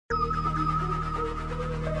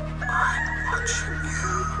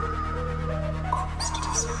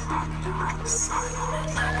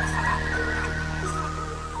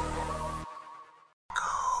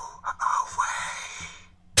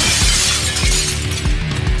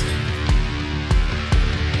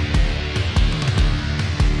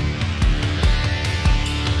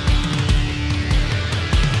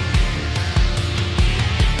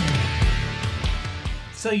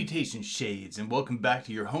Salutations, Shades, and welcome back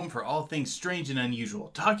to your home for all things strange and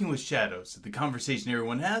unusual, Talking with Shadows, the conversation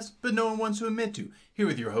everyone has, but no one wants to admit to. Here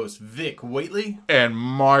with your host, Vic Waitley. And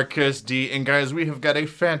Marcus D. And guys, we have got a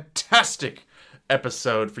fantastic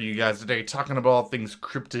episode for you guys today, talking about all things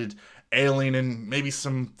cryptid, alien, and maybe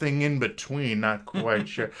something in between, not quite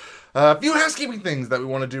sure. A few housekeeping things that we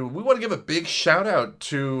want to do. We want to give a big shout out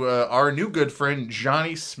to our new good friend,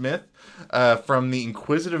 Johnny Smith, from the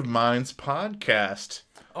Inquisitive Minds podcast.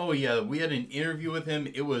 Oh yeah, we had an interview with him.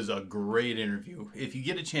 It was a great interview. If you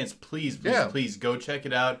get a chance, please go check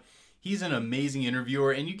it out. He's an amazing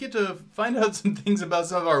interviewer, and you get to find out some things about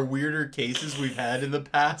some of our weirder cases we've had in the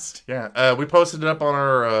past. Yeah, we posted it up on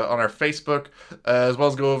our Facebook, as well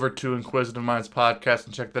as go over to Inquisitive Minds podcast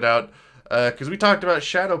and check that out. Because we talked about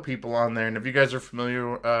shadow people on there, and if you guys are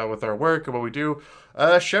familiar with our work and what we do,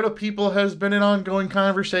 shadow people has been an ongoing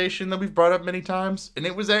conversation that we've brought up many times, and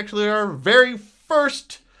it was actually our very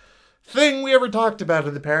first thing we ever talked about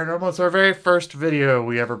in the paranormal. It's our very first video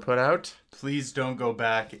we ever put out. Please don't go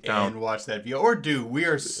back and watch that video, or do. We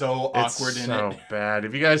are so awkward in it. It's so bad.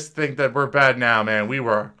 If you guys think that we're bad now, man, we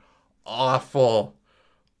were awful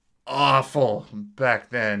back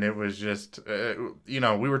then. It was just, we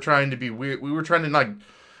were trying to be weird. We were trying to like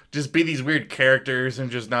just be these weird characters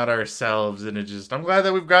and just not ourselves. And I'm glad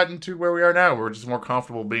that we've gotten to where we are now. We're just more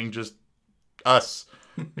comfortable being just us,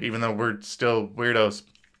 even though we're still weirdos.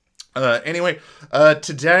 Anyway,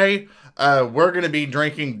 today, we're going to be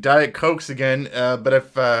drinking Diet Cokes again. But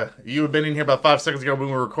if you had been in here about 5 seconds ago when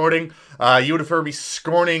we were recording, you would have heard me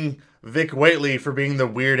scorning Vic Waitley for being the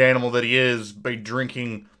weird animal that he is by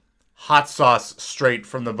drinking hot sauce straight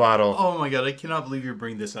from the bottle. Oh my god, I cannot believe you're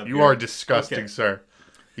bringing this up. You are disgusting, sir.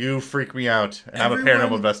 You freak me out. And I'm a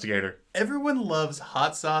paranormal investigator. Everyone loves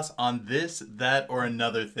hot sauce on this, that, or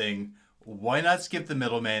another thing. Why not skip the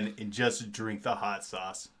middleman and just drink the hot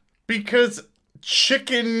sauce? Because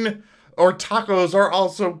chicken or tacos are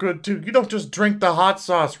also good too. You don't just drink the hot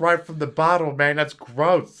sauce right from the bottle, man. That's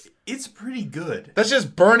gross. It's pretty good. That's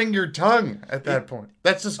just burning your tongue at that point.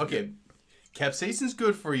 That's just... Okay. Capsaicin's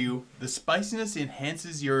good for you. The spiciness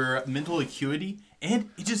enhances your mental acuity, and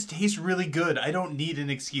it just tastes really good. I don't need an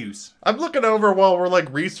excuse. I'm looking over while we're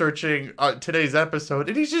like researching today's episode,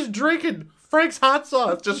 and he's just drinking Frank's hot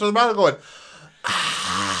sauce just from the bottle, going,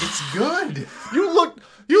 It's good. You look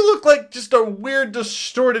like just a weird,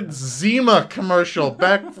 distorted Zima commercial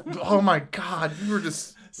back. Oh my god, you were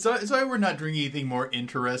just... So we're not drinking anything more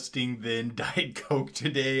interesting than Diet Coke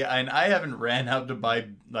today, and I haven't ran out to buy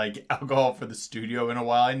like alcohol for the studio in a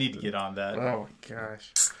while. I need to get on that. Oh my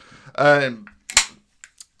gosh.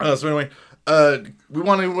 So anyway, we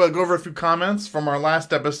want to go over a few comments from our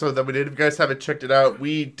last episode that we did. If you guys haven't checked it out,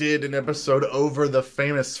 we did an episode over the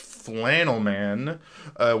famous Flannel Man,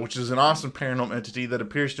 which is an awesome paranormal entity that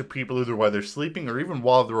appears to people either while they're sleeping or even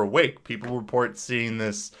while they're awake. People report seeing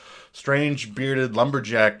this strange bearded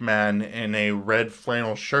lumberjack man in a red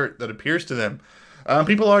flannel shirt that appears to them.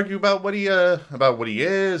 People argue about what he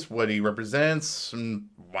is, what he represents, and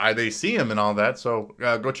why they see him and all that. So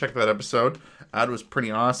go check that episode out. It was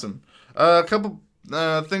pretty awesome. A couple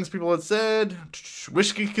things people had said.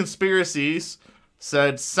 Whiskey Conspiracies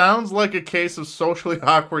said, sounds like a case of socially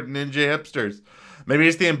awkward ninja hipsters. Maybe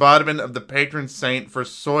it's the embodiment of the patron saint for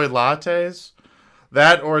soy lattes.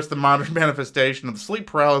 That, or it's the modern manifestation of sleep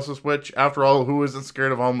paralysis, which, after all, who isn't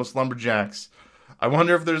scared of homeless lumberjacks? I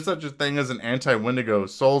wonder if there's such a thing as an anti-Wendigo,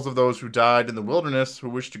 souls of those who died in the wilderness who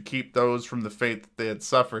wish to keep those from the fate that they had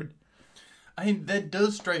suffered. I mean, that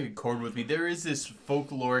does strike a chord with me. There is this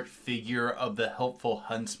folkloric figure of the helpful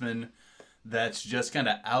huntsman that's just kind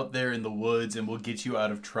of out there in the woods and will get you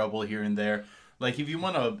out of trouble here and there. Like, if you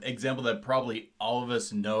want an example that probably all of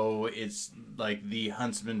us know, it's like the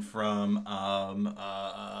huntsman from,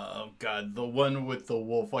 the one with the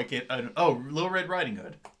wolf. Little Red Riding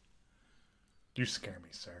Hood. You scare me,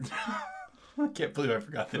 sir. I can't believe I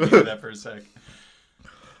forgot the name of that for a sec.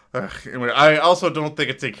 Anyway, I also don't think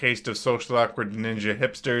it's a case of social awkward ninja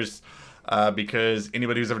hipsters, because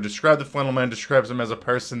anybody who's ever described the Flannel Man describes him as a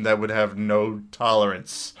person that would have no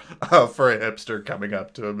tolerance for a hipster coming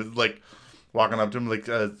up to him. It's like walking up to him like,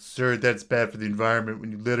 sir, that's bad for the environment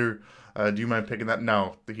when you litter. Do you mind picking that?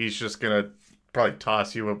 No, he's just going to probably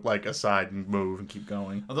toss you like aside and move and keep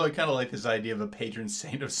going. Although I kind of like this idea of a patron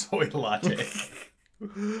saint of soy latte.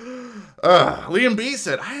 Liam B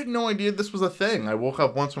said, I had no idea this was a thing. I woke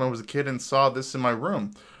up once when I was a kid and saw this in my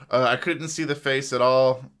room. I couldn't see the face at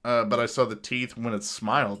all, but I saw the teeth when it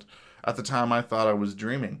smiled. At the time, I thought I was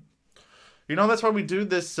dreaming. You know, that's why we do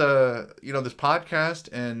this, this podcast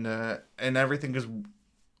and everything, because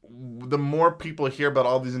the more people hear about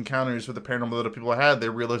all these encounters with the paranormal that other people have had, they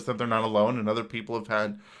realize that they're not alone, and other people have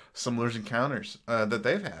had similar encounters that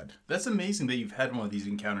they've had. That's amazing that you've had one of these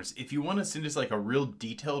encounters. If you want to send us like a real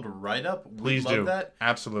detailed write-up, Please we'd love do. that.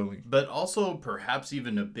 Absolutely. But also, perhaps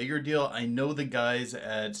even a bigger deal, I know the guys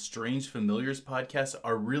at Strange Familiars podcast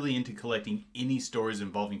are really into collecting any stories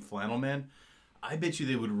involving Flannel Man. I bet you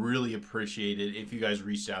they would really appreciate it if you guys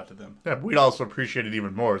reached out to them. Yeah, we'd also appreciate it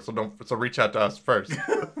even more. So reach out to us first.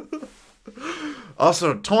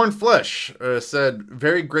 Also, Torn Flesh said,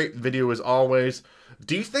 very great video as always.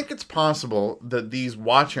 Do you think it's possible that these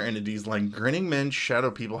watcher entities like Grinning Men, Shadow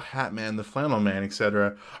People, Hat Man, the Flannel Man,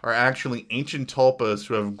 etc., are actually ancient tulpas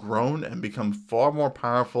who have grown and become far more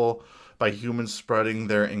powerful by humans spreading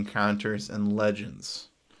their encounters and legends?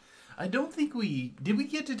 I don't think did we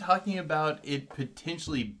get to talking about it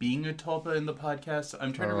potentially being a tulpa in the podcast?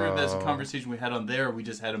 I'm trying to remember if that's a conversation we had on there or we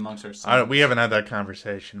just had amongst ourselves. We haven't had that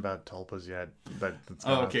conversation about tulpas yet.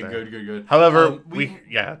 Okay, good. However,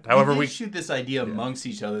 we shoot this idea amongst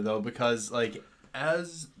each other though, because like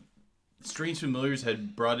as Strange Familiars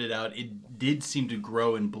had brought it out, it did seem to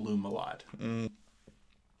grow and bloom a lot.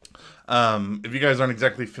 If you guys aren't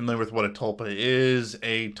exactly familiar with what a tulpa is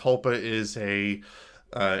a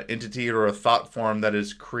entity or a thought form that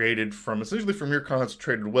is created essentially from your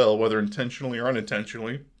concentrated will, whether intentionally or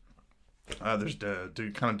unintentionally. There's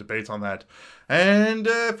kind of debates on that. And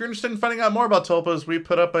if you're interested in finding out more about tulpas, we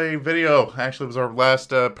put up a video. Actually, it was our last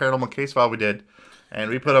paranormal case file we did. And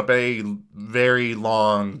we put up a very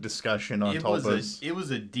long discussion on tulpas. It was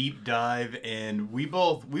a deep dive, and we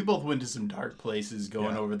both went to some dark places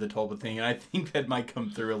going over the tulpa thing, and I think that might come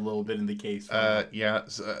through a little bit in the case.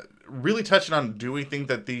 Really touching on, do we think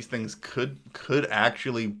that these things could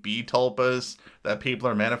actually be tulpas that people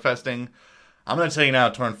are manifesting? I'm going to tell you now,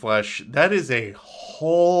 Torn Flesh, that is a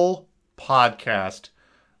whole podcast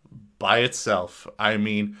by itself. I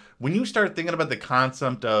mean, when you start thinking about the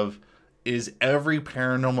concept of, is every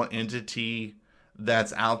paranormal entity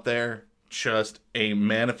that's out there just a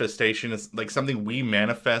manifestation? It's like something we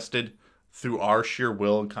manifested through our sheer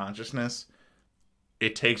will and consciousness.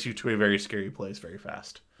 It takes you to a very scary place very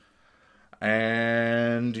fast.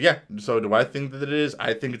 And yeah, so do I think that it is?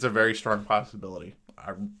 I think it's a very strong possibility.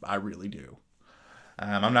 I really do.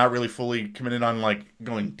 I'm not really fully committed on like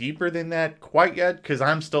going deeper than that quite yet, because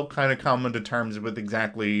I'm still kind of coming to terms with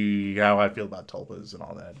exactly how I feel about tulpas and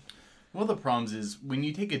all that. One of the problems is when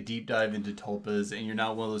you take a deep dive into tulpas and you're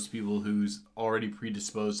not one of those people who's already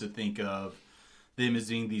predisposed to think of them as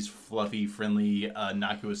being these fluffy, friendly,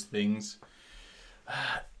 innocuous things,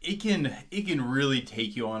 it can really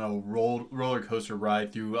take you on a roller coaster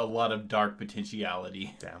ride through a lot of dark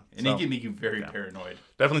potentiality. Yeah, and it can make you very paranoid.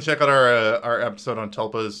 Definitely check out our episode on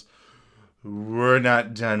tulpas. We're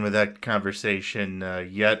not done with that conversation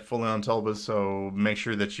yet, fully on tulpas, so make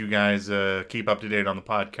sure that you guys keep up to date on the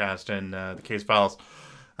podcast and the case files.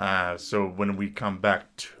 So when we come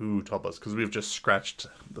back to tulpas, because we've just scratched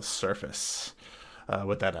the surface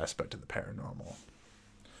with that aspect of the paranormal.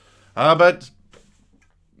 But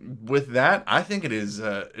with that, I think it is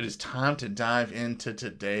time to dive into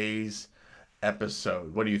today's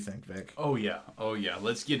episode. What do you think, Vic? Oh yeah.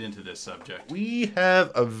 Let's get into this subject. We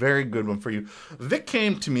have a very good one for you. Vic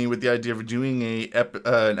came to me with the idea of doing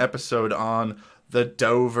an episode on the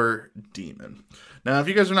Dover Demon. Now, if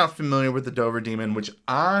you guys are not familiar with the Dover Demon, which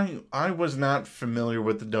I was not familiar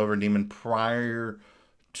with the Dover Demon prior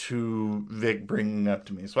to Vic bringing it up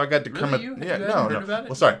to me, so I got to come up. No.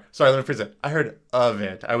 Well, sorry. Let me phrase it. I heard of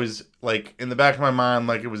it. I was like in the back of my mind,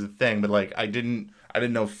 like it was a thing, but like I didn't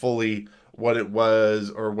know fully what it was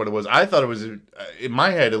or what it was. I thought it was, in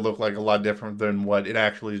my head, it looked like a lot different than what it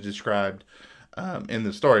actually described in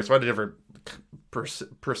the story. So I had a different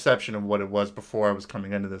perception of what it was before I was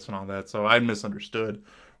coming into this and all that. So I misunderstood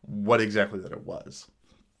what exactly that it was.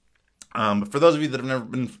 But for those of you that have never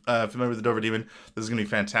been familiar with the Dover Demon, this is going to be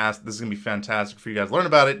fantastic. This is going to be fantastic for you guys to learn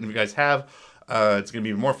about it. And if you guys have, it's going to be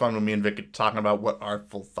even more fun with me and Vic talking about what our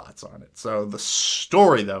full thoughts on it. So the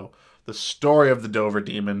story, though, the story of the Dover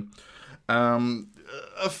Demon. The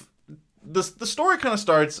story kind of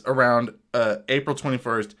starts around April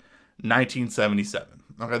 21st, 1977.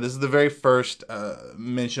 Okay, this is the very first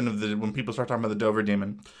mention of when people start talking about the Dover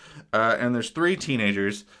Demon. And there's three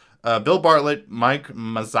teenagers. Bill Bartlett, Mike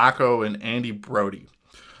Mazzacco, and Andy Brody.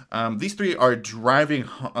 These three are driving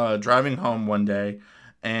home one day,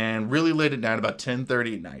 and really late at night, about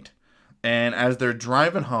 10:30 at night. And as they're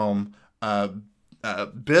driving home,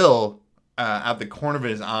 Bill, out the corner of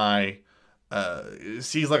his eye,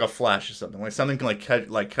 sees like a flash or something, like something can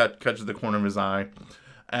catches the corner of his eye,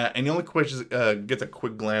 and he only gets a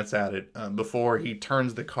quick glance at it before he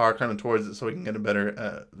turns the car kind of towards it so he can get a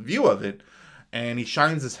better view of it. And he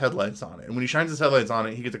shines his headlights on it. And when he shines his headlights on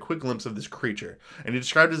it, he gets a quick glimpse of this creature. And he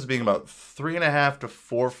described it as being about 3.5 to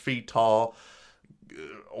 4 feet tall,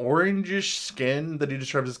 orangish skin that he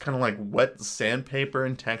describes as kind of like wet sandpaper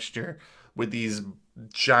in texture, with these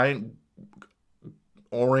giant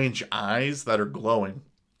orange eyes that are glowing.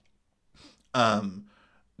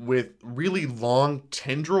 With really long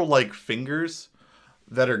tendril-like fingers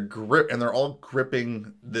that are and they're all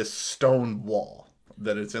gripping this stone wall.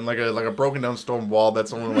 That it's in like a broken down stone wall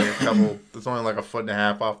that's only like that's only like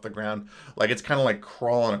 1.5 feet off the ground. Like it's kind of like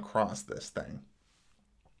crawling across this thing.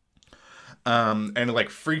 And it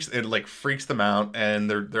freaks them out, and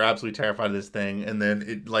they're absolutely terrified of this thing. And then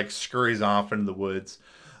it like scurries off into the woods.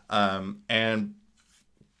 And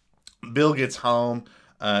Bill gets home.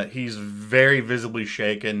 He's very visibly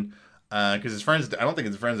shaken. Because his friends, I don't think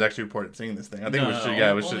his friends actually reported seeing this thing. I think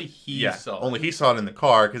only he saw it in the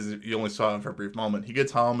car because he only saw it for a brief moment. He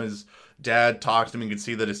gets home, his dad talks to him. You can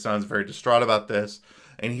see that his son's very distraught about this,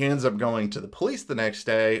 and he ends up going to the police the next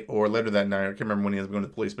day or later that night. I can't remember when he ends up going to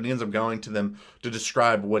the police, but he ends up going to them to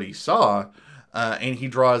describe what he saw, and he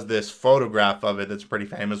draws this photograph of it that's pretty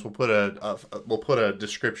famous. We'll put a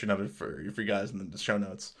description of it for you guys in the show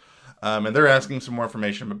notes, and they're asking some more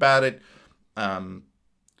information about it.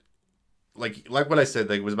 Like what I said,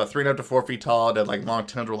 like it was about 3.5 to 4 feet tall. It had like long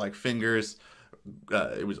tendril-like fingers.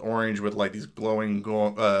 It was orange with like these glowing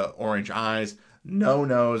orange eyes. No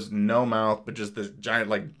nose, no mouth, but just this giant,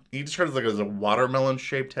 like he described it like as a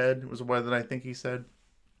watermelon-shaped head. Was the word that I think he said.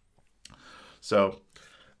 So,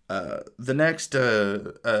 the next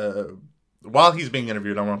while he's being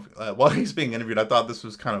interviewed, I thought this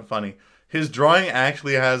was kind of funny. His drawing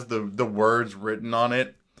actually has the words written on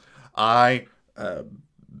it.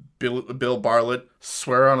 Bill Bartlett,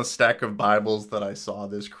 swear on a stack of Bibles that I saw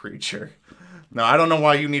this creature. Now, I don't know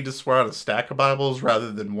why you need to swear on a stack of Bibles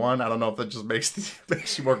rather than one. I don't know if that just makes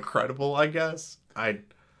you more credible, I guess. I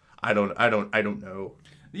don't know.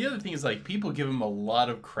 The other thing is, like, people give him a lot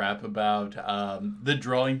of crap about the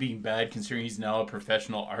drawing being bad, considering he's now a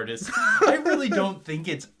professional artist. I really don't think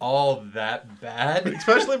it's all that bad,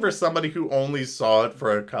 especially for somebody who only saw it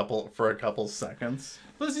for a couple seconds.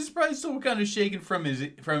 Plus, he's probably still kind of shaken from his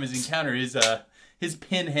encounter. His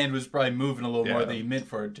pin hand was probably moving a little more than he meant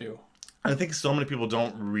for it to. I think so many people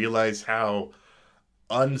don't realize how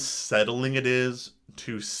unsettling it is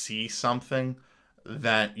to see something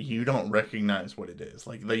that you don't recognize what it is.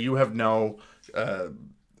 Like, that you have no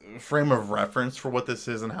frame of reference for what this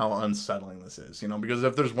is and how unsettling this is. You know, because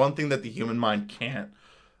if there's one thing that the human mind can't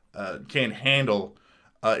handle,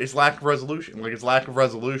 it's lack of resolution. Like, it's lack of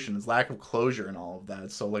resolution, it's lack of closure and all of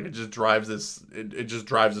that. So, like, it just drives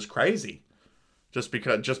us crazy, just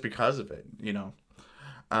because of it, you know.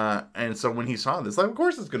 And so when he saw this, like, of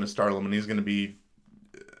course it's going to startle him, and he's going to be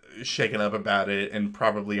shaken up about it, and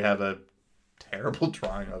probably have a terrible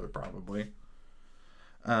drawing of it, probably.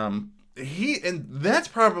 And that's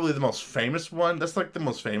probably the most famous one. That's like the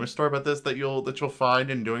most famous story about this that you'll find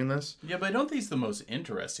in doing this. Yeah, but I don't think it's the most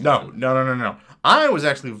interesting. No. I was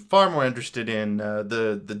actually far more interested in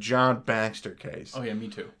the John Baxter case. Oh yeah, me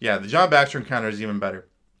too. Yeah, the John Baxter encounter is even better.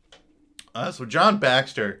 So John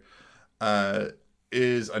Baxter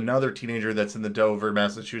is another teenager that's in the Dover,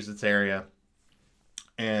 Massachusetts area,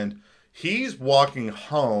 and he's walking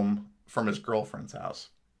home from his girlfriend's house,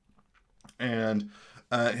 and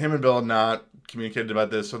him and Bill had not communicated about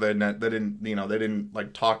this, so they didn't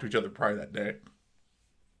like talk to each other prior that day.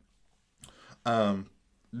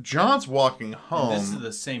 John's walking home. And this is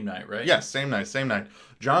the same night, right? Yes, same night.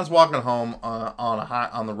 John's walking home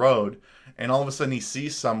on the road, and all of a sudden he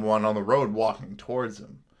sees someone on the road walking towards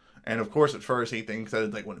him. And of course, at first he thinks that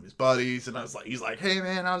it's like one of his buddies, and he's like, "Hey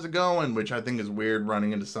man, how's it going?" Which I think is weird,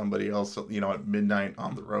 running into somebody else, you know, at midnight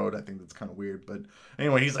on the road. I think that's kind of weird. But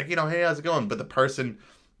anyway, he's like, "Hey, how's it going?" But the person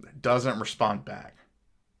doesn't respond back,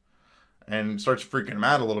 and starts freaking him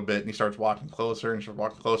out a little bit. And he starts walking closer.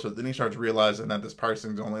 Then he starts realizing that this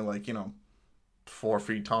person's only 4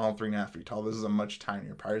 feet tall, 3.5 feet tall. This is a much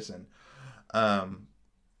tinier person. And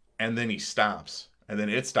then he stops. And then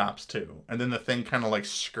it stops too. And then the thing kind of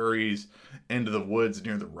scurries into the woods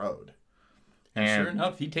near the road. And sure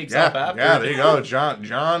enough, he takes yeah, off after. Yeah, there you go.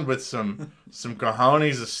 John with some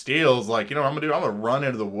cojones of steel's like, you know what I'm gonna do? I'm gonna run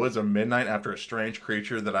into the woods at midnight after a strange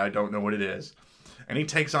creature that I don't know what it is. And he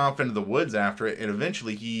takes off into the woods after it, and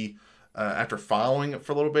eventually he, after following it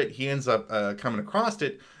for a little bit, he ends up coming across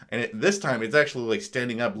it. And this time, it's actually like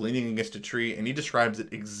standing up, leaning against a tree, and he describes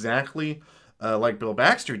it exactly like Bill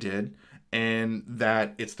Baxter did, and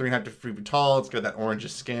that it's 3.5 feet tall. It's got that orange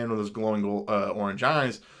skin with those glowing orange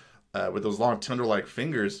eyes, with those long tender-like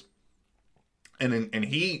fingers. And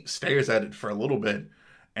he stares at it for a little bit,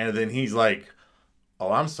 and then he's like,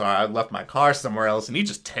 "Oh, I'm sorry, I left my car somewhere else," and he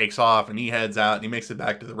just takes off, and he heads out, and he makes it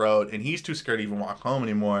back to the road, and he's too scared to even walk home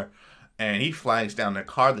anymore, and he flags down a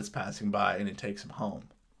car that's passing by, and it takes him home.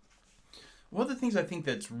 One of the things I think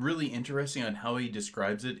that's really interesting on how he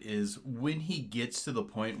describes it is when he gets to the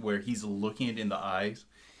point where he's looking it in the eyes,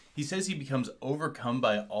 he says he becomes overcome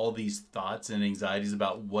by all these thoughts and anxieties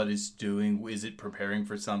about what it's doing. Is it preparing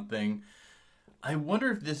for something? I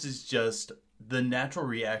wonder if this is just the natural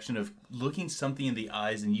reaction of looking something in the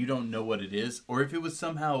eyes and you don't know what it is, or if it was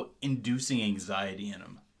somehow inducing anxiety in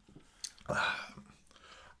him.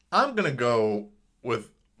 I'm going to go with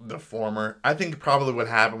the former. I think probably what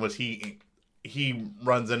happened was he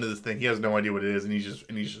runs into this thing. He has no idea what it is, and he's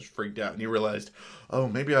just freaked out. And he realized, oh,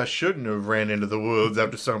 maybe I shouldn't have ran into the woods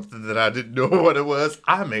after something that I didn't know what it was.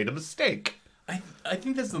 I made a mistake. I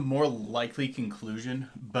think that's the more likely conclusion,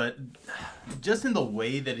 but just in the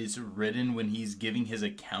way that it's written when he's giving his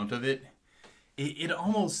account of it, it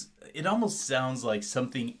almost sounds like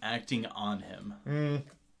something acting on him.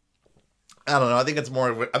 I don't know. I think it's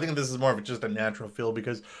more. I think this is more of just a natural feel,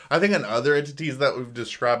 because I think in other entities that we've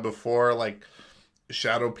described before, like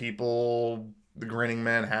shadow people, the Grinning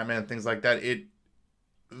Man, Hat-Man, things like that,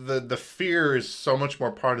 the fear is so much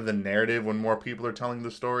more part of the narrative when more people are telling the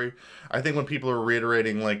story. I think when people are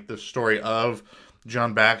reiterating like the story of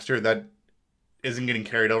John Baxter, that isn't getting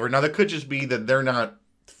carried over. Now, that could just be that they're not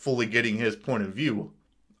fully getting his point of view.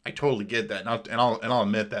 I totally get that, and I'll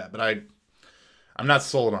admit that, but I'm not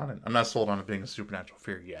sold on it. I'm not sold on it being a supernatural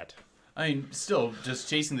fear yet. I mean, still, just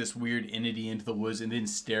chasing this weird entity into the woods and then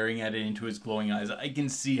staring at it into his glowing eyes, I can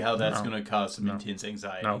see how that's going to cause some intense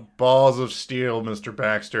anxiety. No, balls of steel, Mr.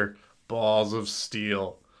 Baxter. Balls of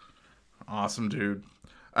steel. Awesome, dude.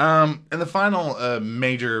 And the final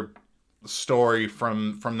major story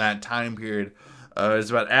from that time period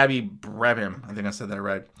is about Abby Brabham. I think I said that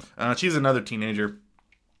right. She's another teenager.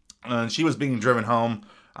 She was being driven home,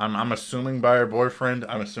 I'm assuming by her boyfriend.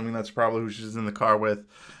 I'm assuming that's probably who she's in the car with.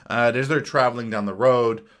 As they're traveling down the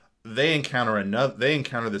road, they encounter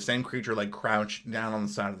the same creature like crouched down on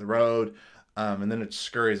the side of the road, and then it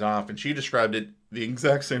scurries off. And she described it the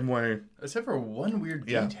exact same way, except for one weird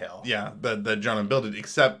detail. Yeah, that John and Bill did,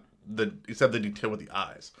 except the detail with the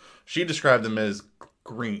eyes. She described them as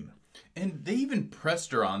green, and they even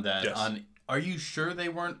pressed her on that. Yes. Are you sure they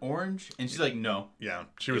weren't orange? And she's like, no. Yeah,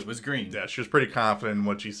 it was green. Yeah, she was pretty confident in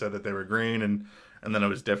what she said, that they were green, and then it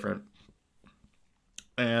was different.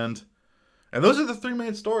 And those are the three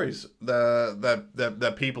main stories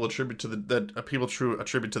that people attribute to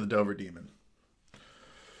the Dover Demon.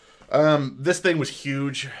 This thing was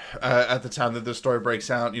huge at the time that this story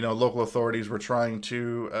breaks out. You know, local authorities were trying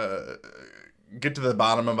to get to the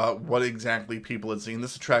bottom about what exactly people had seen.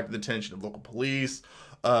 This attracted the attention of local police.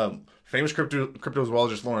 Famous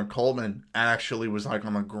cryptozoologist Lauren Coleman actually was like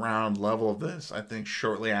on the ground level of this, I think,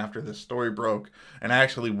 shortly after this story broke, and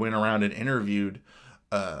actually went around and interviewed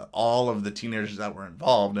all of the teenagers that were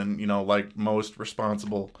involved. And, you know, like most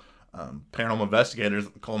responsible paranormal investigators,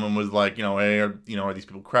 Coleman was like, you know, hey, are these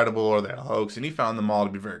people credible? Or are they a hoax? And he found them all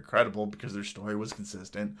to be very credible because their story was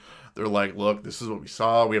consistent. They're like, look, this is what we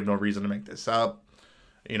saw. We have no reason to make this up.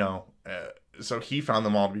 You know, so he found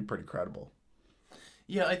them all to be pretty credible.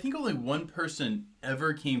 Yeah, I think only one person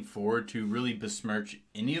ever came forward to really besmirch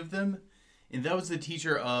any of them, and that was the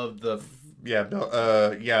teacher of the...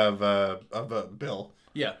 Bill.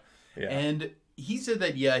 Yeah. And he said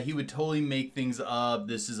that, he would totally make things up.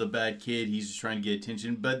 This is a bad kid. He's just trying to get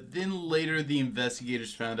attention. But then later the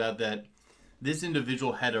investigators found out that this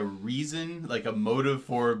individual had a reason, like a motive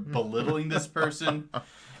for belittling this person.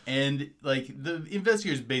 And like the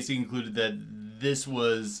investigators basically concluded that this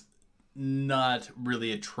was not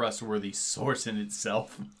really a trustworthy source in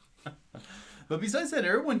itself. But besides that,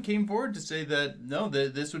 everyone came forward to say that, no,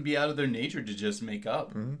 that this would be out of their nature to just make up.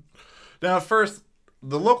 Mm-hmm. Now, at first,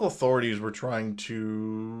 the local authorities were trying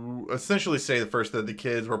to essentially say that the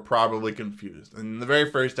kids were probably confused. And the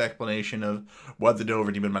very first explanation of what the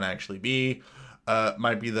Dover Demon might actually be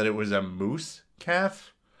might be that it was a moose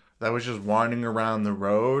calf that was just wandering around the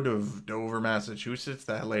road of Dover, Massachusetts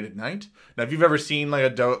that late at night. Now, if you've ever seen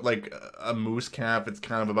like a moose calf, it's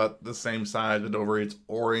kind of about the same size with Dover. It's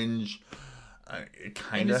orange. It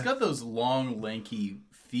kind And of. it's got those long, lanky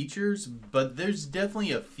features, but there's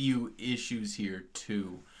definitely a few issues here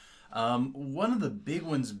too. One of the big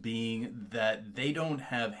ones being that they don't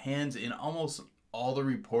have hands. In almost all the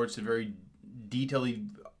reports, they very detailedly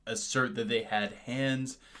assert that they had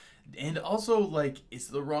hands. And also, like, it's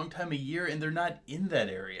the wrong time of year and they're not in that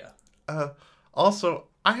area. Also,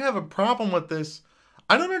 I have a problem with this.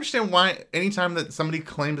 I don't understand why anytime that somebody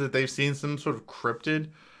claims that they've seen some sort of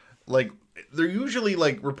cryptid, like, they're usually,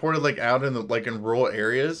 like, reported, like, out in, in rural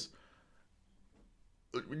areas.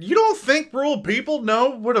 You don't think rural people know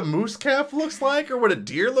what a moose calf looks like, or what a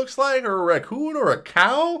deer looks like, or a raccoon, or a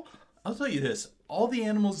cow? I'll tell you this. All the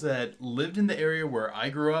animals that lived in the area where I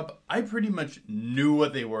grew up, I pretty much knew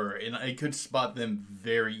what they were, and I could spot them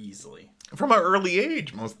very easily. From an early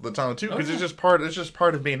age, most of the time too, because it's just part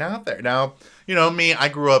of being out there. Now, me, I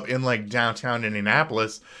grew up in like downtown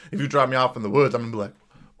Indianapolis. If you drop me off in the woods, I'm gonna be like,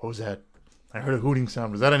 "What was that? I heard a hooting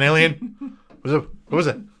sound. Was that an alien? What was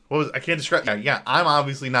it? What was? I can't describe." Yeah, I'm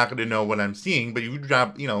obviously not gonna know what I'm seeing, but you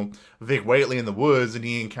drop, Vic Waitley in the woods, and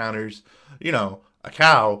he encounters, a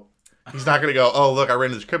cow. He's not gonna go, "Oh, look, I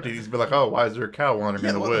ran into this cryptid." He's gonna be like, "Oh, why is there a cow wandering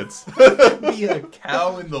in the woods?" Be a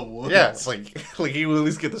cow in the woods. Yeah, it's like he would at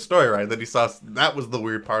least get the story right. That he saw that was the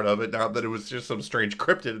weird part of it. Not that it was just some strange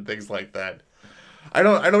cryptid and things like that. I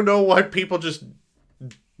don't know why people just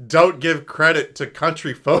don't give credit to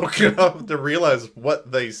country folk enough to realize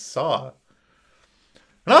what they saw.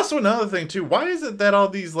 And also another thing too, why is it that all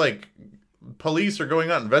these police are going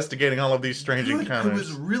out investigating all of these strange encounters? I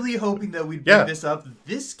was really hoping that we'd bring this up.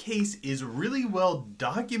 This case is really well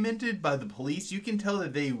documented by the police. You can tell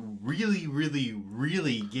that they really, really,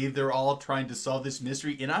 really gave their all trying to solve this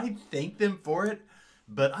mystery, and I thank them for it.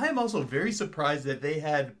 But I am also very surprised that they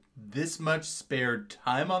had this much spare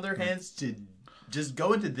time on their hands to just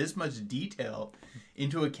go into this much detail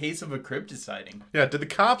into a case of a cryptid sighting. Yeah, did the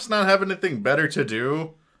cops not have anything better to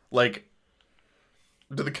do?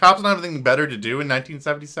 Did the cops not have anything better to do in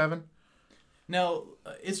 1977? Now,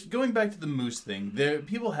 it's going back to the moose thing.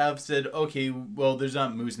 People have said, okay, well, there's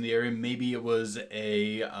not moose in the area. Maybe it was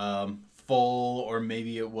a foal, or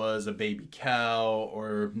maybe it was a baby cow,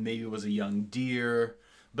 or maybe it was a young deer.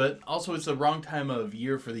 But also, it's the wrong time of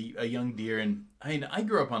year for a young deer. And I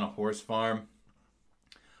grew up on a horse farm.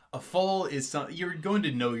 A foal is you're going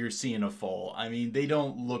to know you're seeing a foal. I mean, they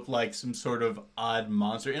don't look like some sort of odd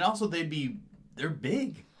monster, and also they're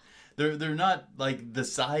big. They're not like the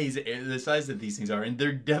size that these things are, and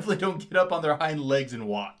they definitely don't get up on their hind legs and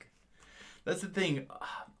walk. That's the thing.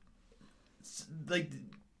 Like,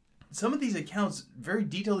 some of these accounts very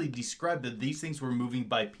detailedly describe that these things were moving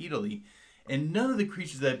bipedally, and none of the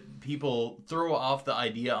creatures that people throw off the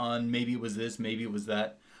idea on, maybe it was this, maybe it was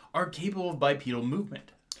that, are capable of bipedal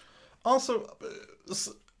movement. Also,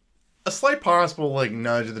 a slight possible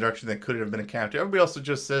nudge in the direction that could have been a captive. Everybody also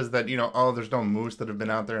just says that there's no moose that have been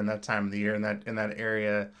out there in that time of the year in that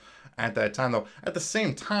area at that time. Though at the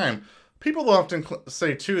same time, people often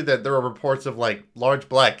say too that there are reports of large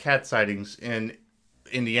black cat sightings in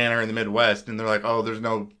Indiana or in the Midwest, and they're like, "Oh, there's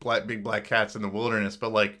no big black cats in the wilderness,"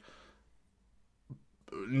 but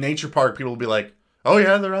nature park people will be like, "Oh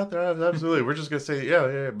yeah, they're out there, absolutely." We're just gonna say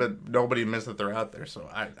yeah, but nobody admits that they're out there. So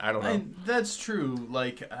I don't know. And that's true.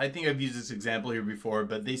 I think I've used this example here before,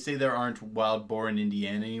 but they say there aren't wild boar in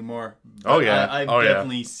Indiana anymore. Oh yeah, I've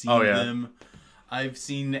definitely seen them. I've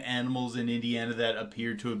seen animals in Indiana that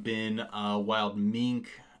appear to have been wild mink.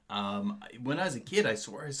 When I was a kid, I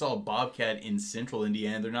swear I saw a bobcat in central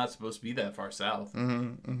Indiana. They're not supposed to be that far south.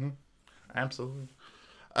 Absolutely.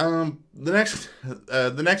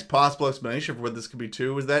 The next possible explanation for what this could be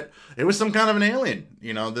too is that it was some kind of an alien.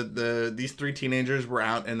 These three teenagers were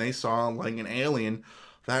out and they saw an alien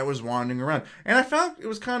that was wandering around. And I found it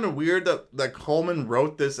was kind of weird that Coleman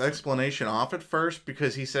wrote this explanation off at first,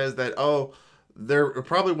 because he says that, there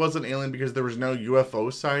probably was an alien because there was no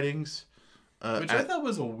UFO sightings. Which I thought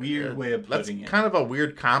was a weird way of putting it. That's kind of a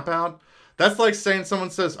weird cop-out. That's like saying someone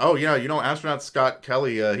says, "Oh yeah, astronaut Scott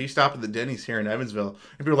Kelly, he stopped at the Denny's here in Evansville,"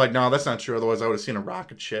 and people are like, "No, that's not true. Otherwise, I would have seen a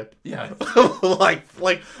rocket ship." Yeah, like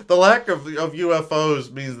the lack of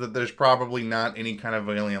UFOs means that there's probably not any kind of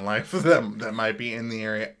alien life that might be in the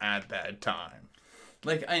area at that time.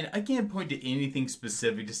 I can't point to anything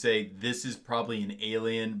specific to say this is probably an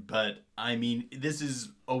alien, but I mean, this is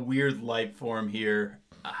a weird life form here.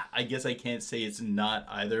 I guess I can't say it's not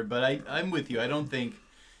either, but I'm with you. I don't think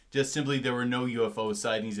just simply there were no UFO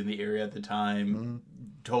sightings in the area at the time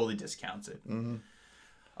totally discounts it.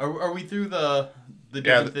 Are we through the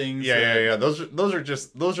different things? Yeah. Those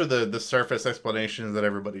are the surface explanations that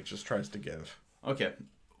everybody just tries to give. Okay.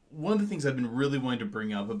 One of the things I've been really wanting to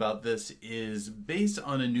bring up about this is based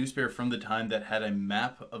on a newspaper from the time that had a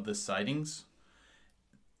map of the sightings.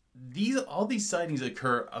 All these sightings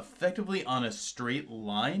occur effectively on a straight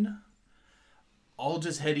line, all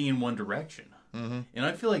just heading in one direction. Mm-hmm. And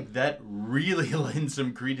I feel like that really lends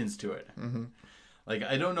some credence to it. Mm-hmm. Like,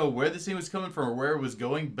 I don't know where this thing was coming from or where it was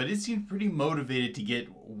going, but it seemed pretty motivated to get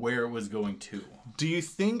where it was going to. Do you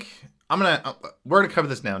think... we're going to cover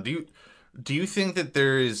this now. Do you think that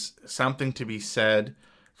there is something to be said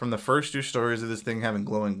from the first two stories of this thing having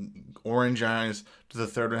glowing orange eyes to the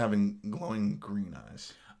third one having glowing green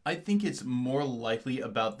eyes? I think it's more likely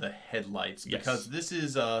about the headlights. Yes. Because this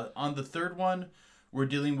is, on the third one, we're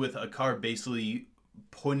dealing with a car basically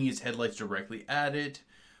pointing its headlights directly at it,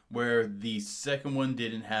 where the second one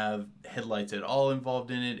didn't have headlights at all involved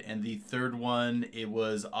in it, and the third one, it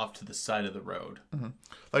was off to the side of the road. Mm-hmm.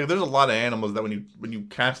 Like, there's a lot of animals that when you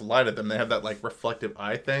cast light at them, they have that, like, reflective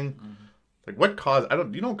eye thing. Mm-hmm. Like, what cause... do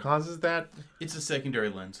you know what causes that? It's a secondary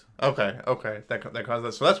lens. Okay. That caused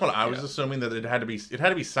that. So that's what I was assuming, that it had to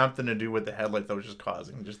be something to do with the headlight that was just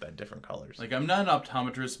causing just that different colors. Like, I'm not an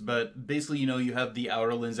optometrist, but basically, you have the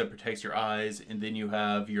outer lens that protects your eyes, and then you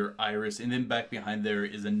have your iris, and then back behind there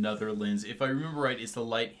is another lens. If I remember right, it's the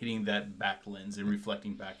light hitting that back lens and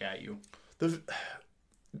reflecting back at you.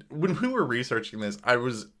 When we were researching this, I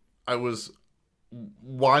was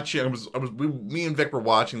watching. Me and Vic were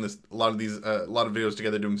watching a lot of videos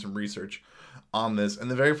together, doing some research on this.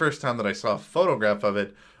 And the very first time that I saw a photograph of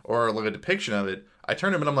it or like a depiction of it, I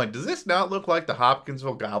turned to him and I'm like, "Does this not look like the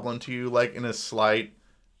Hopkinsville Goblin to you? Like in a slight,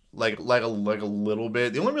 like a little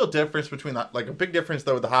bit." The only real difference between a big difference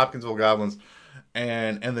though with the Hopkinsville Goblins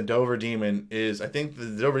and the Dover Demon is, I think the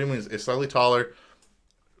Dover Demon is slightly taller,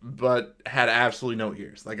 but had absolutely no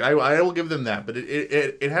ears. Like, I will give them that, but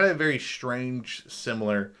it had a very strange,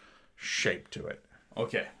 similar shape to it.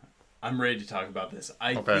 Okay, I'm ready to talk about this.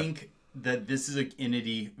 I think that this is an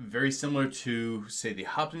entity very similar to, say, the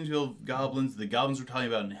Hopkinsville Goblins, the goblins we're talking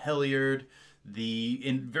about in Heliard,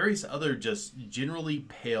 in various other just generally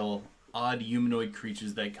pale, odd humanoid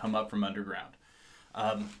creatures that come up from underground.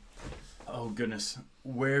 Oh goodness,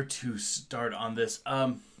 where to start on this?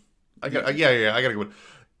 I gotta go.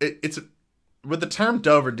 It's with the term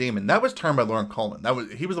Dover Demon, that was termed by Lauren Coleman.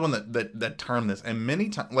 He was the one that termed this. And many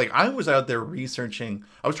times, like, I was out there researching,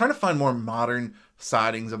 I was trying to find more modern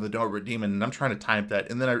sightings of the Dover Demon, and I'm trying to type that.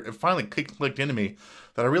 And then it finally clicked into me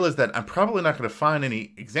that I realized that I'm probably not going to find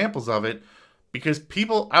any examples of it, because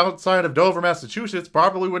people outside of Dover, Massachusetts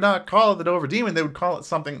probably would not call it the Dover Demon. They would call it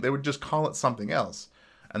something, they would just call it something else.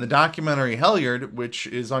 And the documentary Heliard, which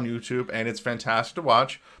is on YouTube, and it's fantastic to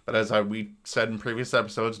watch, but as we said in previous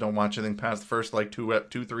episodes, don't watch anything past the first like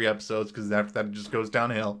 2-3 episodes, because after that it just goes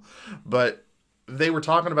downhill. But they were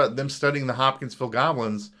talking about them studying the Hopkinsville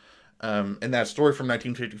Goblins in that story from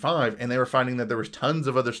 1955, and they were finding that there was tons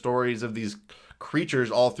of other stories of these creatures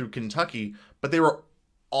all through Kentucky, but they were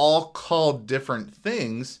all called different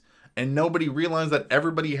things, and nobody realized that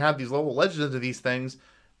everybody had these little legends of these things,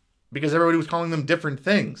 because everybody was calling them different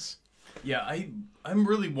things. Yeah, I'm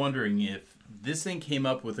really wondering if this thing came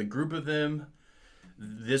up with a group of them,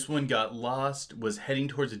 this one got lost, was heading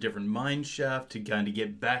towards a different mine shaft to kind of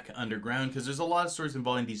get back underground, because there's a lot of stories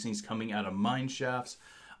involving these things coming out of mine shafts.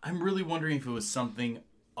 I'm really wondering if it was something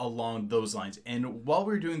along those lines. And while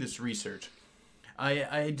we were doing this research,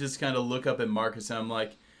 I just kind of look up at Marcus and I'm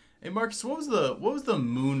like, "Hey Marcus, what was the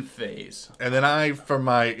moon phase?" And then I, from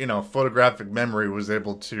my photographic memory, was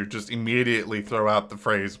able to just immediately throw out the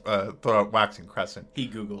phrase, throw out waxing crescent. He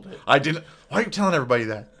Googled it. I didn't. Why are you telling everybody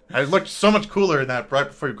that? I looked so much cooler in that right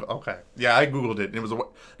before you. Okay, yeah, I Googled it. And it was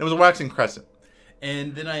a waxing crescent.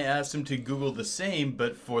 And then I asked him to Google the same,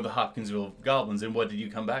 but for the Hopkinsville Goblins. And what did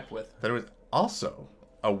you come back with? That it was also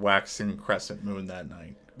a waxing crescent moon that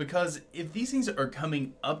night. Because if these things are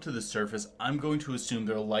coming up to the surface, I'm going to assume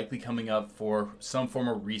they're likely coming up for some form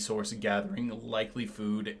of resource gathering, likely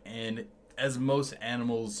food, and as most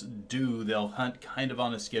animals do, they'll hunt kind of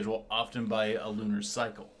on a schedule, often by a lunar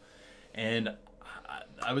cycle. And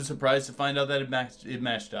I was surprised to find out that it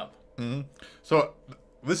matched up. Mm-hmm. So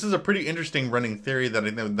this is a pretty interesting running theory that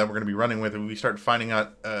we're going to be running with. If we start finding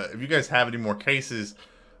out, if you guys have any more cases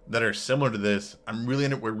that are similar to this,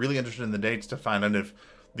 we're really interested in the dates to find out if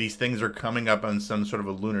these things are coming up on some sort of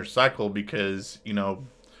a lunar cycle, because,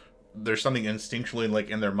 there's something instinctually like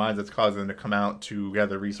in their minds that's causing them to come out to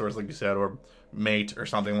gather resource, like you said, or mate or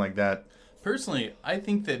something like that. Personally, I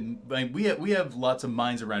think that like, we have lots of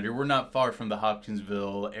mines around here. We're not far from the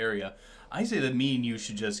Hopkinsville area. I say that me and you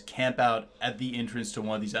should just camp out at the entrance to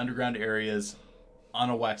one of these underground areas on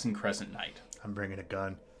a waxing crescent night. I'm bringing a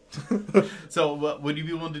gun. So, would you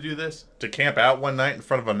be willing to do this? To camp out one night in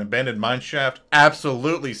front of an abandoned mine shaft?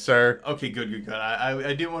 Absolutely, sir. Okay, good.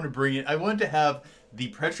 I didn't want to bring it. I wanted to have the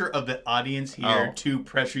pressure of the audience here to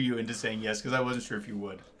pressure you into saying yes, because I wasn't sure if you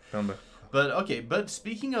would. But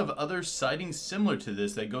speaking of other sightings similar to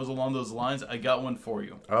this that goes along those lines, I got one for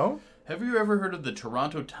you. Oh? Have you ever heard of the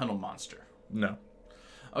Toronto Tunnel Monster? No.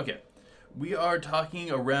 Okay. We are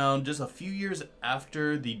talking around just a few years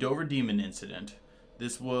after the Dover Demon incident.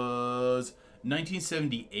 This was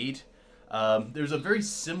 1978. There's a very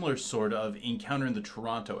similar sort of encounter in the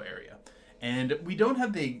Toronto area. And we don't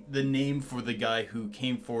have the name for the guy who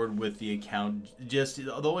came forward with the account. Just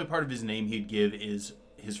the only part of his name he'd give is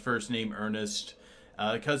his first name, Ernest.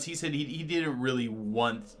 Because he said he didn't really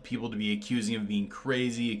want people to be accusing him of being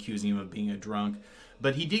crazy, accusing him of being a drunk.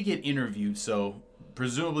 But he did get interviewed, so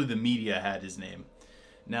presumably the media had his name.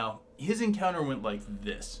 Now, his encounter went like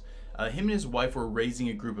this. Him and his wife were raising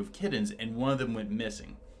a group of kittens, and one of them went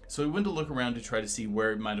missing. So he went to look around to try to see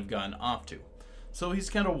where it might have gone off to. So he's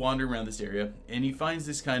kind of wandering around this area, and he finds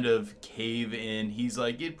this kind of cave in. He's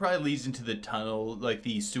like, it probably leads into the tunnel, like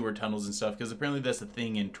the sewer tunnels and stuff, because apparently that's a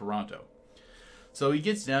thing in Toronto. So he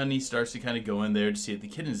gets down and he starts to kind of go in there to see if the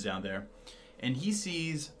kitten's down there. And he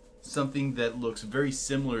sees something that looks very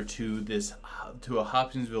similar to a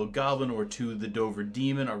Hopkinsville goblin or to the Dover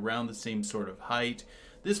Demon, around the same sort of height.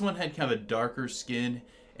 This one had kind of a darker skin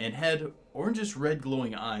and had orangish red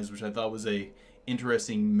glowing eyes, which I thought was a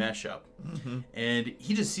interesting mesh up. Mm-hmm. And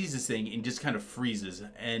he just sees this thing and just kind of freezes.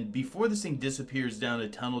 And before this thing disappears down a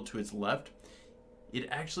tunnel to its left, it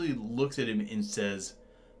actually looks at him and says,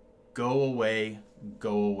 "Go away,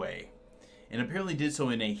 go away." And apparently did so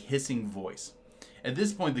in a hissing voice. At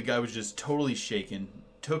this point, the guy was just totally shaken,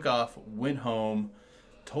 took off, went home,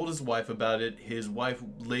 told his wife about it. His wife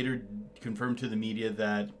later confirmed to the media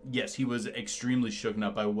that, yes, he was extremely shooken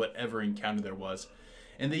up by whatever encounter there was.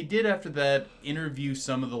 And they did, after that, interview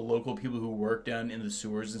some of the local people who worked down in the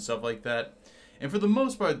sewers and stuff like that. And for the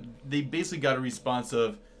most part, they basically got a response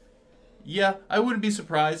of, yeah, I wouldn't be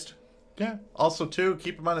surprised. Yeah. Also, too,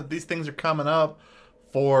 keep in mind that these things are coming up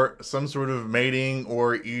for some sort of mating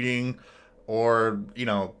or eating or,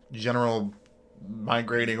 general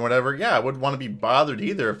migrating or whatever. Yeah, I wouldn't want to be bothered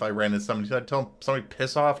either if I ran into somebody. I'd tell somebody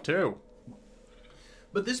piss off, too.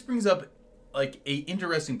 But this brings up, like, a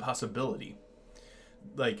interesting possibility.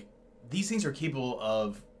 Like, these things are capable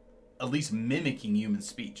of at least mimicking human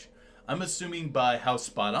speech. I'm assuming by how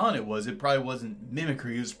spot on it probably wasn't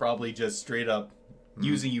mimicry. It was probably just straight up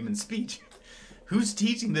using human speech. Who's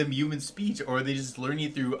teaching them human speech, or are they just learning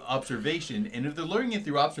it through observation? And if they're learning it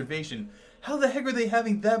through observation, how the heck are they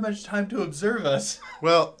having that much time to observe us?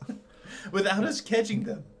 Well, without us catching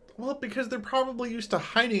them? Well, because they're probably used to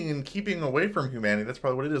hiding and keeping away from humanity. That's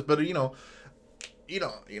probably what it is. But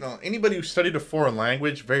anybody who studied a foreign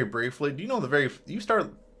language very briefly, you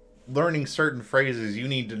start learning certain phrases you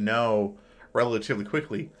need to know relatively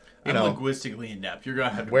quickly. I'm linguistically inept. You're gonna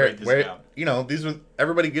have to break this down. These are,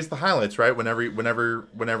 everybody gets the highlights, right? Whenever you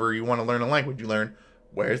want to learn a language, you learn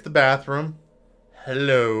where's the bathroom,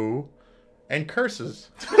 hello, and curses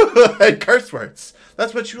and curse words.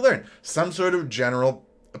 That's what you learn. Some sort of general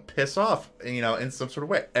piss off, in some sort of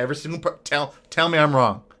way. Every single tell me I'm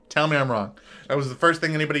wrong. Tell me I'm wrong. That was the first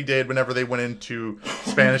thing anybody did whenever they went into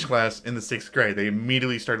Spanish class in the 6th grade. They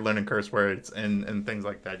immediately started learning curse words and things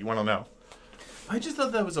like that. You want to know? I just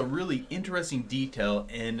thought that was a really interesting detail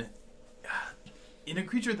in a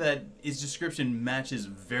creature that its description matches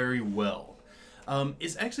very well.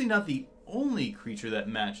 It's actually not the only creature that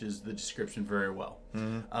matches the description very well.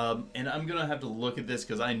 Mm-hmm. And I'm going to have to look at this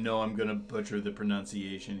because I know I'm going to butcher the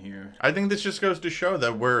pronunciation here. I think this just goes to show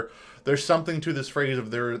that there's something to this phrase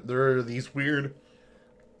of there are these weird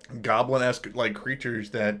goblin-esque like creatures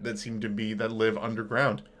that seem to be, that live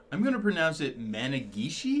underground. I'm going to pronounce it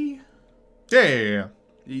Managishi? Yeah.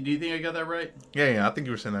 Do you think I got that right? Yeah, I think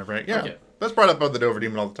you were saying that right. Yeah. Okay. That's brought up by the Dover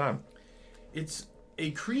Demon all the time. It's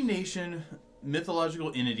a Cree Nation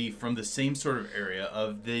mythological entity from the same sort of area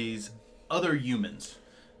of these other humans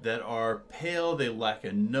that are pale, they lack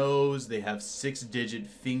a nose, they have 6-digit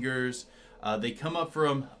fingers, they come up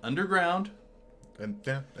from underground. And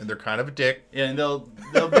they're kind of a dick. Yeah, and they'll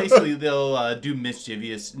basically do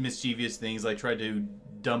mischievous things, like try to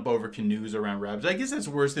dump over canoes around rapids. I guess that's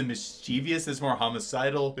worse than mischievous. It's more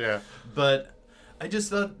homicidal. Yeah. But I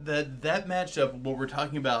just thought that matched up what we're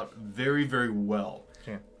talking about very, very well.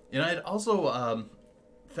 Yeah. And I'd also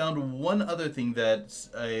found one other thing that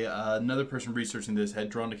another person researching this had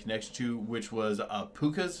drawn a connection to, which was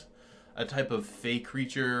pukas, a type of fey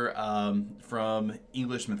creature from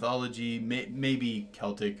English mythology, maybe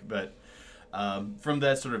Celtic, but from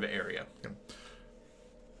that sort of area.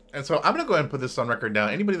 And so I'm going to go ahead and put this on record now.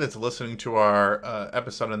 Anybody that's listening to our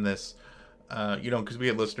episode on this, because we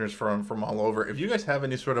have listeners from all over. If you guys have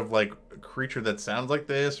any sort of like creature that sounds like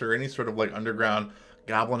this, or any sort of like underground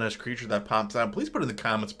goblinish creature that pops out, please put it in the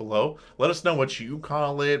comments below. Let us know what you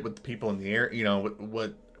call it, what the people in the air,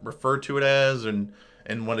 what refer to it as, and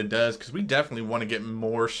what it does, because we definitely want to get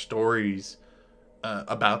more stories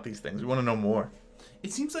about these things. We want to know more.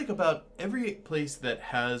 It seems like about every place that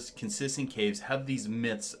has consistent caves have these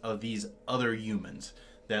myths of these other humans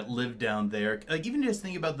that live down there. Like, even just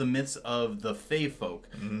think about the myths of the Fey folk.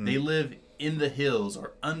 Mm. They live in the hills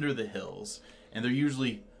or under the hills, and they're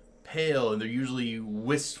usually pale, and they're usually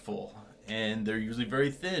wistful, and they're usually very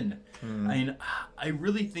thin. Mm. I mean, I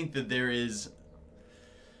really think there's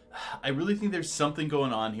something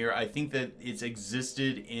going on here. I think that it's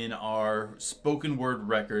existed in our spoken word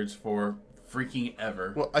records for freaking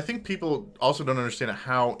ever. Well, I think people also don't understand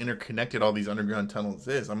how interconnected all these underground tunnels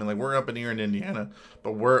is. I mean, like, we're up in here in Indiana,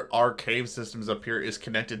 but our cave systems up here is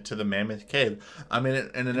connected to the Mammoth Cave. I mean,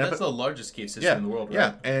 and that's the largest cave system in the world, right?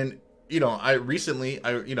 Yeah, and I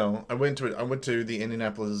went to the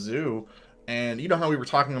Indianapolis Zoo, and you know how we were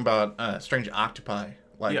talking about strange octopi,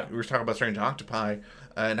 we were talking about strange octopi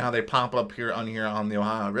and how they pop up here on the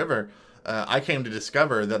Ohio River. I came to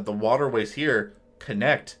discover that the waterways here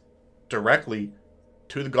connect directly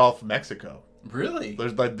to the Gulf of Mexico. Really?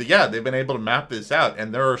 There's they've been able to map this out,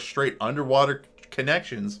 and there are straight underwater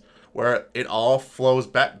connections where it all flows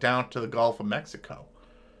back down to the Gulf of Mexico.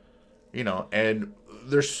 And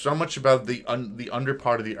there's so much about the under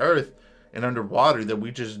part of the earth and underwater that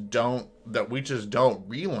we just don't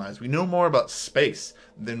realize. We know more about space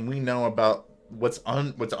than we know about what's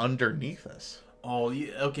underneath us. Oh,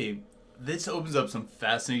 yeah, okay. This opens up some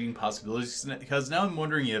fascinating possibilities, because now I'm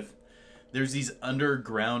wondering if there's these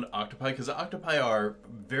underground octopi, because octopi are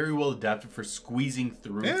very well adapted for squeezing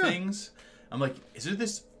through things. I'm like, is there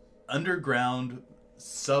this underground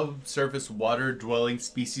subsurface water dwelling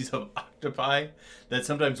species of octopi that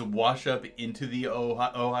sometimes wash up into the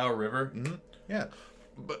Ohio River? Mm-hmm. Yeah.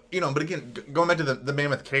 But again, going back to the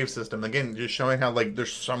Mammoth Cave system, again, just showing how like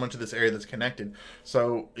there's so much of this area that's connected.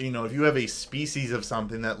 So if you have a species of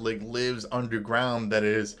something that like lives underground, that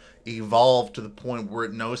is evolved to the point where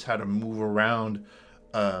it knows how to move around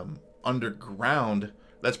underground,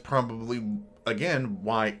 that's probably again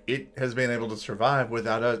why it has been able to survive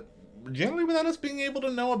without us being able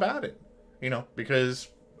to know about it. Because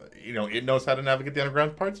it knows how to navigate the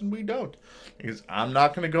underground parts, and we don't. Because I'm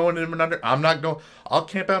not going to go into I'll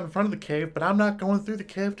camp out in front of the cave, but I'm not going through the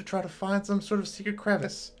cave to try to find some sort of secret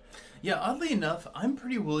crevice. Yeah, oddly enough, I'm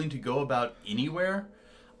pretty willing to go about anywhere.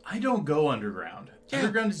 I don't go underground. Yeah.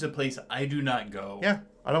 Underground is a place I do not go. Yeah,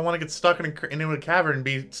 I don't want to get stuck into a cavern and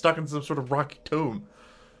be stuck in some sort of rocky tomb.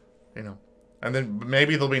 And then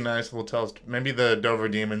maybe they'll be nice. They'll tell us. Maybe the Dover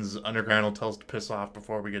Demons underground will tell us to piss off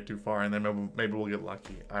before we get too far, and then maybe we'll get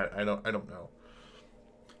lucky. I don't know.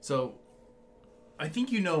 So, I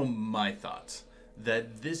think my thoughts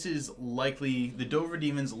that this is likely the Dover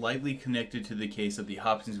Demons likely connected to the case of the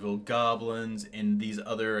Hopkinsville Goblins and these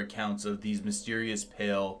other accounts of these mysterious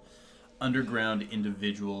pale underground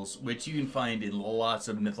individuals, which you can find in lots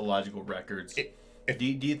of mythological records. Do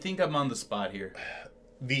you think I'm on the spot here?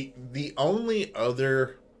 The only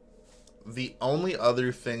other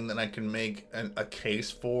thing that I can make a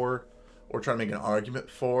case for, or try to make an argument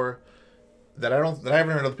for, that I haven't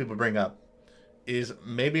heard other people bring up, is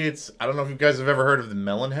maybe I don't know if you guys have ever heard of the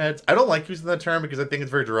melon heads. I don't like using that term because I think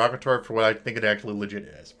it's very derogatory for what I think it actually legit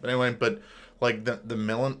is. But anyway, like the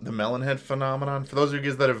melon head phenomenon. For those of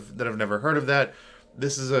you guys that have never heard of that,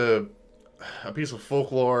 this is a piece of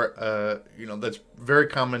folklore, that's very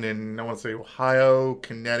common in, I want to say, Ohio,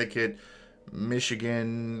 Connecticut,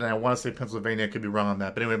 Michigan, and I want to say Pennsylvania. I could be wrong on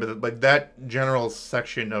that. But anyway, but like that general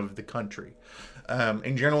section of the country.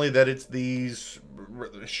 And generally that it's these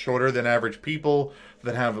shorter than average people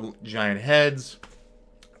that have giant heads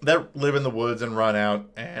that live in the woods and run out,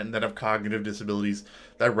 and that have cognitive disabilities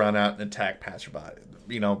that run out and attack passerby.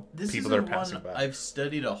 This people that are one passing by. I've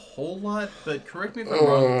studied a whole lot, but correct me if I'm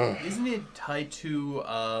wrong. Isn't it tied to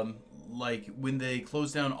like when they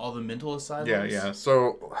close down all the mental asylums? Yeah.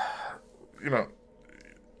 So,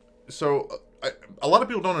 a lot of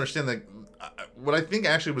people don't understand that. What I think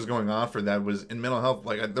actually was going on for that was in mental health.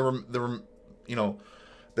 Like there were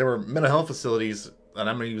mental health facilities, and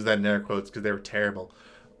I'm going to use that in air quotes because they were terrible.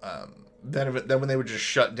 then when they would just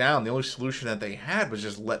shut down, the only solution that they had was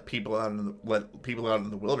just let people out in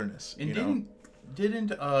the wilderness. And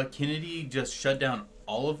didn't Kennedy just shut down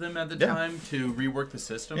all of them at the time to rework the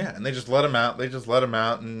system? Yeah, and they just let them out. They just let them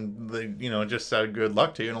out, and they just said good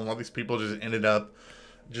luck to you. And a lot of these people just ended up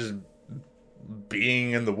just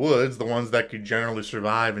being in the woods, the ones that could generally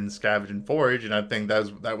survive and scavenge and forage. And I think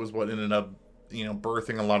that was what ended up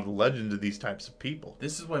birthing a lot of the legends of these types of people.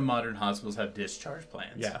 This is why modern hospitals have discharge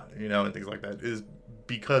plans. Yeah, and things like that is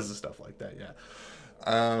because of stuff like that. Yeah.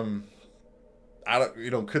 I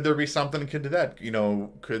don't. Could there be something to that?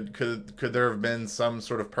 Could there have been some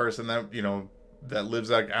sort of person that that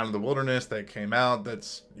lives out in the wilderness that came out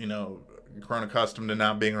that's grown accustomed to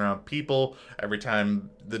not being around people. Every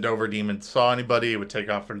time the Dover demon saw anybody, it would take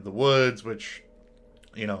off into the woods, which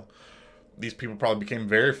these people probably became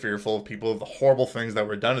very fearful of people, of the horrible things that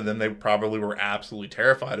were done to them. They probably were absolutely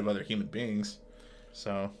terrified of other human beings.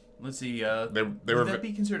 So let's see. Would that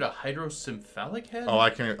be considered a hydrocephalic head?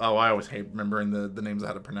 I always hate remembering the names of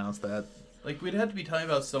how to pronounce that. Like, we'd have to be talking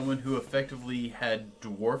about someone who effectively had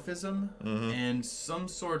dwarfism and some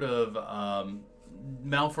sort of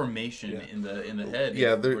malformation in the head.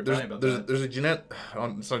 Yeah, there's a genetic.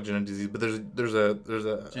 It's not a genetic disease, but there's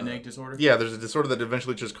a genetic disorder. Yeah, there's a disorder that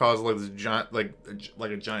eventually just causes like this giant like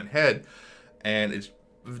a giant head, and it's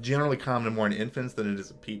generally common more in infants than it is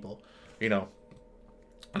in people.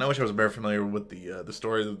 And I wish I was very familiar with the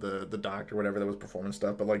story of the doctor, whatever, that was performing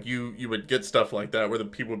stuff. But like you would get stuff like that where the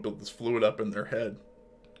people would build this fluid up in their head,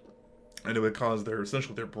 and it would cause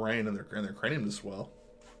essentially their brain and their cranium to swell.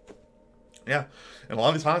 Yeah, and a lot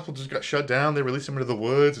of these hospitals just got shut down. They released them into the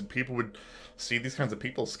woods, and people would see these kinds of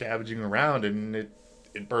people scavenging around, and it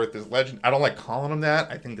birthed this legend. I don't like calling them that.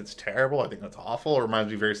 I think that's terrible. I think that's awful. It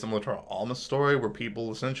reminds me very similar to our Alma story, where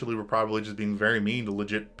people essentially were probably just being very mean to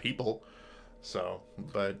legit people. So,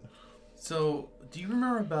 do you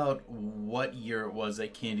remember about what year it was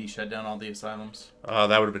that Kennedy shut down all the asylums?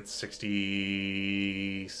 That would have been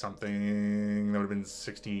 60-something. That would have been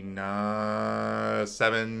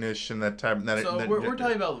 69-7-ish in that time. We're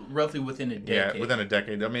talking about roughly within a decade. Yeah, within a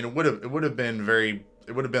decade. I mean, it would have been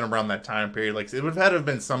around that time period. Like, it would have had to have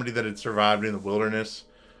been somebody that had survived in the wilderness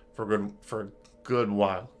for a good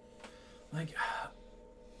while. Like,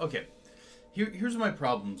 okay. Here's my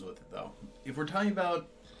problems with it, though. If we're talking about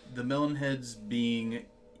the Melonheads being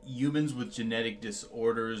humans with genetic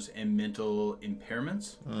disorders and mental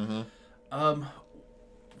impairments,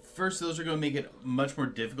 first, those are going to make it much more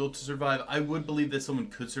difficult to survive. I would believe that someone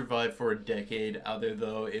could survive for a decade out there,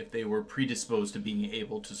 though, if they were predisposed to being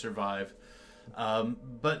able to survive.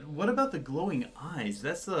 But what about the glowing eyes?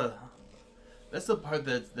 That's the part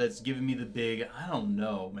that's giving me the big, I don't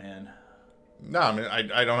know, man. No, I mean,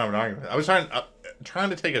 I don't have an argument. I was trying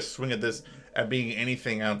to take a swing at this at being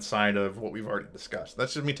anything outside of what we've already discussed.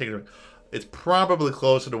 That's just me taking it. It's probably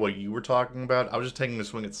closer to what you were talking about. I was just taking a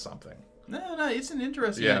swing at something. No, it's an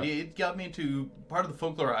interesting idea. It got me into part of the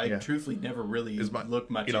folklore I truthfully never really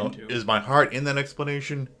looked much into. Is my heart in that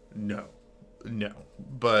explanation? No.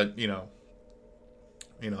 But,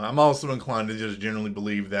 I'm also inclined to just generally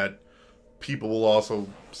believe that people will also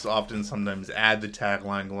sometimes add the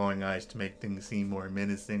tagline glowing eyes to make things seem more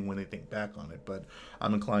menacing when they think back on it. But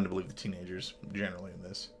I'm inclined to believe the teenagers generally in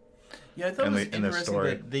this. Yeah, I thought it was interesting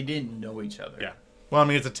that they didn't know each other. Yeah. Well, I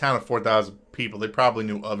mean, it's a town of 4,000 people. They probably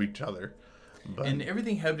knew of each other. But... And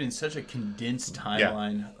everything happened in such a condensed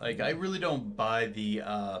timeline. Yeah. Like, I really don't buy the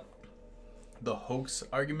hoax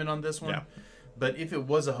argument on this one. Yeah. But if it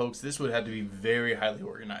was a hoax, this would have to be very highly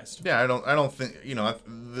organized. Yeah, I don't think,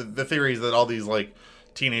 the theory is that all these, like,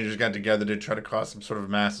 teenagers got together to try to cause some sort of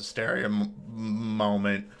mass hysteria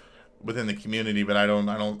moment within the community, but I don't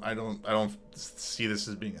see this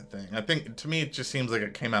as being a thing. I think, to me, it just seems like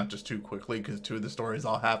it came out just too quickly because two of the stories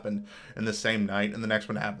all happened in the same night, and the next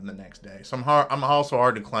one happened the next day. So I'm also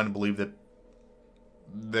hard inclined to believe that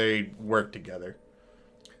they work together.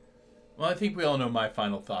 Well, I think we all know my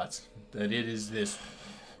final thoughts. That it is this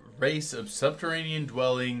race of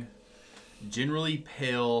subterranean-dwelling, generally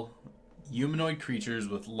pale, humanoid creatures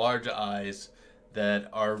with large eyes that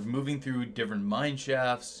are moving through different mine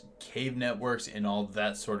shafts, cave networks, and all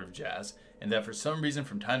that sort of jazz. And that for some reason,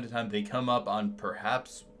 from time to time, they come up on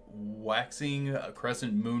perhaps waxing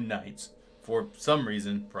crescent moon nights. For some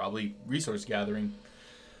reason, probably resource gathering.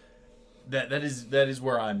 That is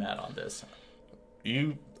where I'm at on this.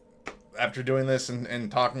 After doing this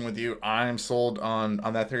and talking with you, I'm sold on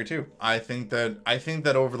that theory too. I think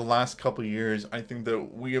that over the last couple of years, I think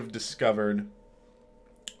that we have discovered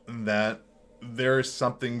that there is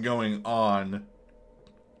something going on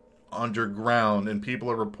underground, and people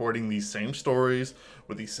are reporting these same stories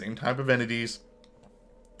with these same type of entities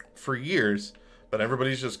for years, but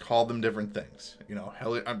everybody's just called them different things.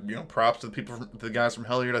 Props to the guys from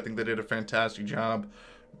Helliard. I think they did a fantastic job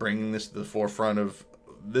bringing this to the forefront of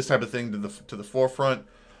this type of thing to the forefront.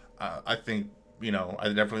 I think, I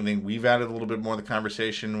definitely think we've added a little bit more to the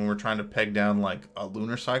conversation when we're trying to peg down like a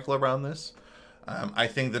lunar cycle around this. I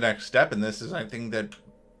think the next step in this is I think that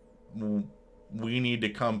we need to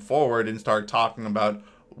come forward and start talking about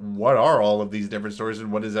what are all of these different stories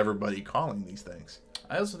and what is everybody calling these things.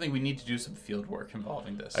 I also think we need to do some field work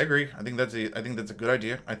involving this. I agree. I think that's a good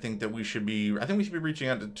idea. I think that we should be reaching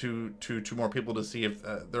out to more people to see if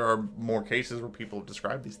there are more cases where people have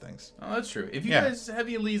described these things. Oh, that's true. If you guys have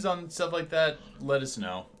any leads on stuff like that, let us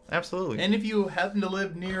know. Absolutely. And if you happen to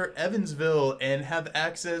live near Evansville and have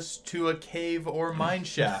access to a cave or mine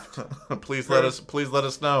shaft, please let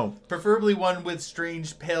us know. Preferably one with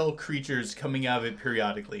strange pale creatures coming out of it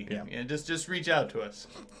periodically. Yeah. And just reach out to us.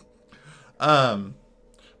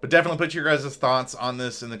 But definitely put your guys' thoughts on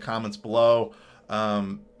this in the comments below. We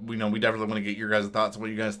definitely want to get your guys' thoughts on what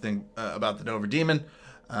you guys think about the Dover Demon.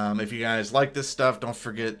 If you guys like this stuff, don't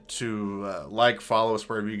forget to follow us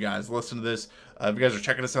wherever you guys listen to this. If you guys are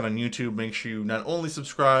checking us out on YouTube, make sure you not only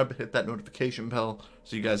subscribe, hit that notification bell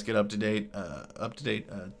so you guys get up to date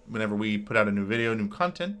whenever we put out a new video, new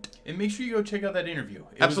content. And make sure you go check out that interview.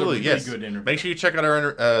 Absolutely, was a really yes. good interview. Make sure you check out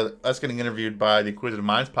our us getting interviewed by the Inquisitive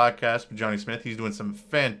Minds podcast with Johnny Smith. He's doing some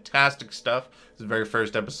fantastic stuff. His very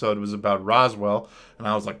first episode was about Roswell, and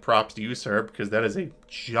I was like, props to you, sir, because that is a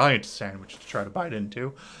giant sandwich to try to bite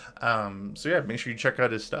into. So yeah, make sure you check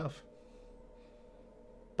out his stuff.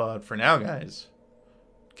 But for now, guys,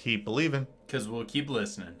 keep believing. Because we'll keep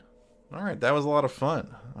listening. All right, that was a lot of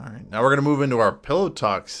fun. All right, now we're going to move into our Pillow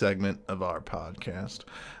Talk segment of our podcast.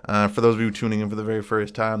 For those of you tuning in for the very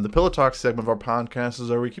first time, the Pillow Talk segment of our podcast is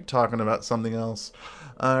where we keep talking about something else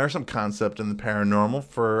or some concept in the paranormal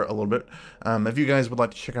for a little bit. If you guys would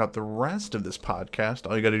like to check out the rest of this podcast,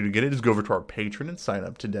 all you got to do to get it is go over to our Patreon and sign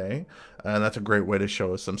up today. And that's a great way to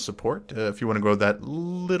show us some support if you want to go that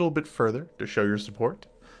little bit further to show your support.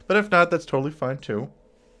 But if not, that's totally fine too.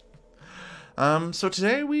 So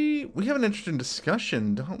today we have an interesting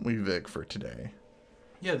discussion, don't we, Vic, for today?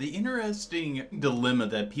 Yeah, the interesting dilemma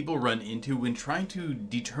that people run into when trying to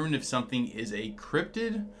determine if something is a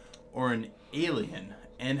cryptid or an alien,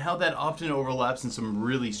 and how that often overlaps in some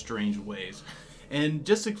really strange ways. And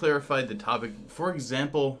just to clarify the topic, for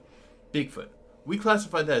example, Bigfoot. We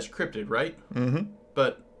classify that as cryptid, right? Mm-hmm.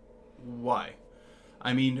 But why?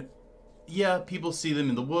 I mean, yeah, people see them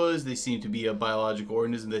in the woods. They seem to be a biological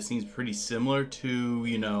organism that seems pretty similar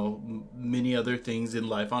to, many other things in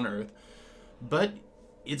life on Earth. But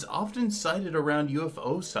it's often cited around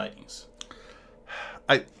UFO sightings.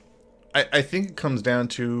 I think it comes down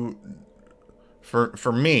to,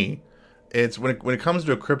 for me, it's when it comes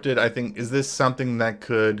to a cryptid, I think, is this something that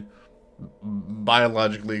could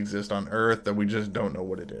biologically exist on Earth that we just don't know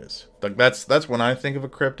what it is? Like that's when I think of a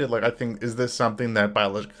cryptid. Like I think, is this something that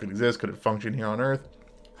biologically could exist? Could it function here on Earth?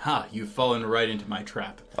 Ha, you've fallen right into my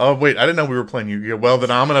trap. Oh wait, I didn't know we were playing Yu-Gi-Oh. Well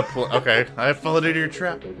then I'm gonna play. Okay, I followed into your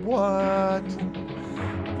trap. What?